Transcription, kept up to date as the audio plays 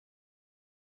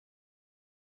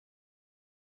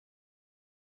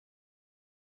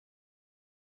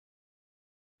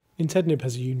Nintedanib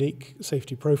has a unique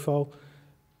safety profile.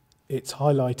 It's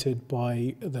highlighted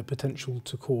by the potential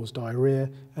to cause diarrhea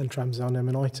and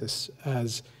transaminitis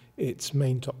as its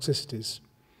main toxicities.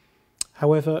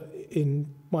 However, in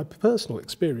my personal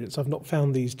experience, I've not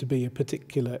found these to be a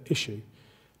particular issue.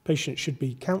 Patients should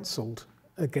be counselled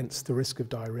against the risk of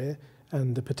diarrhea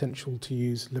and the potential to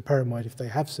use loperamide if they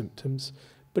have symptoms,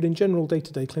 but in general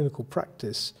day-to-day clinical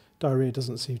practice, diarrhea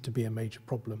doesn't seem to be a major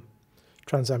problem.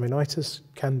 Transaminitis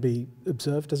can be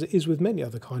observed, as it is with many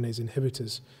other kinase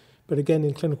inhibitors, but again,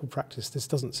 in clinical practice, this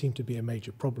doesn't seem to be a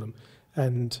major problem,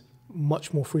 and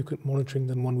much more frequent monitoring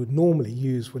than one would normally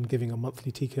use when giving a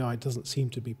monthly TKI doesn't seem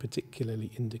to be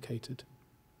particularly indicated.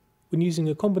 When using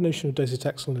a combination of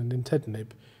docetaxel and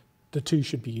nintedanib, the two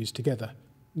should be used together.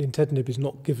 Nintedanib is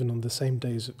not given on the same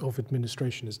days of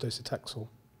administration as docetaxel.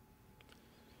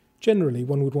 Generally,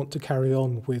 one would want to carry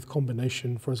on with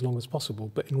combination for as long as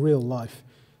possible, but in real life,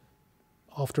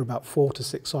 after about 4 to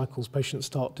 6 cycles, patients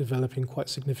start developing quite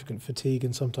significant fatigue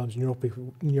and sometimes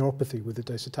neuropathy with the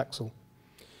docetaxel.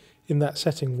 In that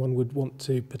setting, one would want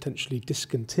to potentially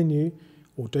discontinue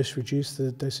or dose reduce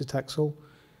the docetaxel.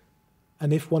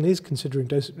 And if one is considering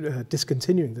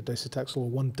discontinuing the docetaxel, or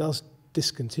one does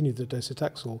discontinue the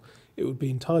docetaxel, it would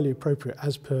be entirely appropriate,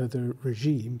 as per the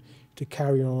regime, to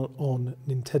carry on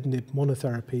nintedanib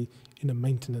monotherapy in a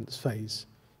maintenance phase,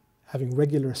 having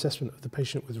regular assessment of the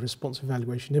patient with response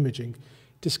evaluation imaging,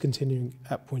 discontinuing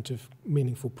at point of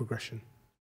meaningful progression.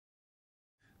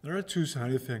 There are 2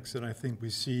 side effects that I think we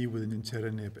see with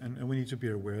nintedanib, and we need to be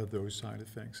aware of those side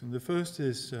effects. And the first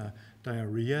is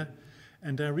diarrhea.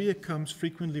 And diarrhea comes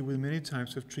frequently with many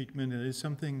types of treatment, and it is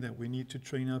something that we need to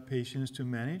train our patients to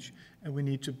manage, and we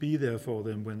need to be there for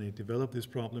them when they develop this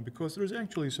problem, because there is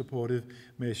actually supportive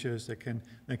measures that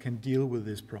can deal with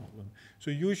this problem.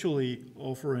 So usually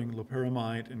offering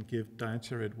loperamide and give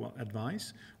dietary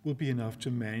advice will be enough to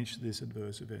manage this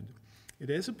adverse event. It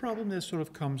is a problem that sort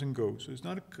of comes and goes, so it's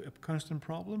not a constant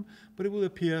problem, but it will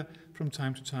appear from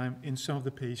time to time in some of the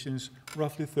patients,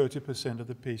 roughly 30% of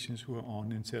the patients who are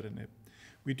on nintedanib.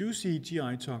 We do see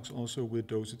GI tox also with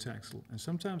docetaxel, and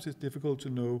sometimes it's difficult to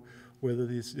know whether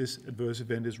this adverse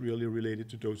event is really related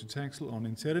to docetaxel or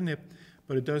nintedanib,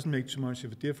 but it doesn't make too much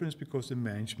of a difference because the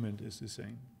management is the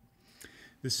same.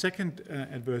 The second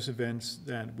adverse events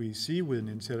that we see with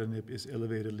nintedanib is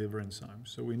elevated liver enzymes.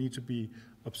 So we need to be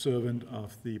observant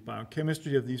of the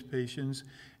biochemistry of these patients,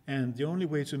 and the only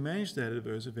way to manage that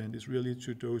adverse event is really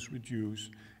to dose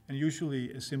reduce. And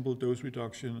usually a simple dose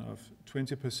reduction of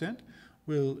 20%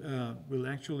 will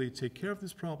actually take care of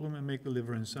this problem and make the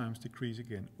liver enzymes decrease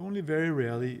again. Only very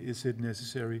rarely is it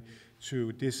necessary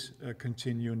to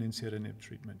discontinue nintedanib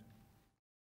treatment.